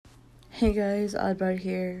Hey guys, Oddbar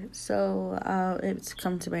here. It's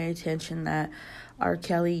come to my attention that R.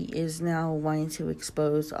 Kelly is now wanting to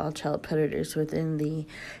expose all child predators within the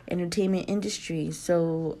entertainment industry.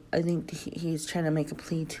 So I think he's trying to make a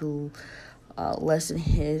plea to lessen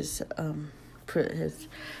his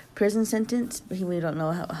prison sentence. We don't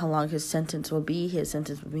know how long his sentence will be. His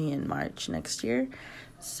sentence will be in March next year.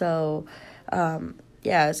 So,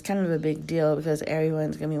 yeah, it's kind of a big deal because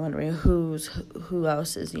everyone's gonna be wondering who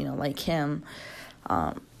else is like him.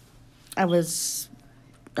 I wasn't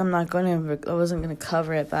gonna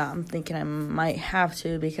cover it, but I'm thinking I might have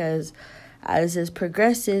to because as this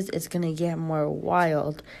progresses, it's gonna get more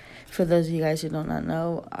wild. For those of you guys who do not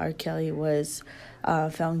know, R. Kelly was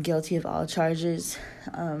found guilty of all charges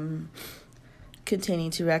containing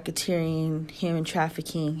to racketeering, human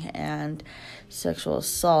trafficking, and sexual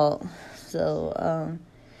assault. So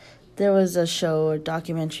there was a show or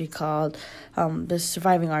documentary called The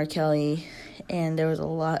Surviving R. Kelly, and there was a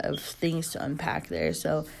lot of things to unpack there.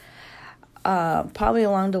 So probably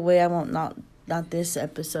along the way, I won't not this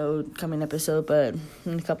coming episode, but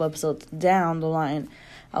in a couple episodes down the line,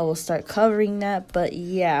 I will start covering that. But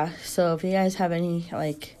yeah, so if you guys have any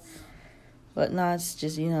whatnots,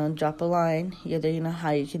 just drop a line. Either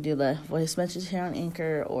how you can do the voice message here on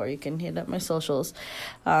Anchor, or you can hit up my socials.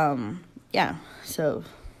 Yeah, so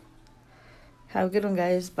have a good one,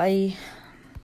 guys. Bye.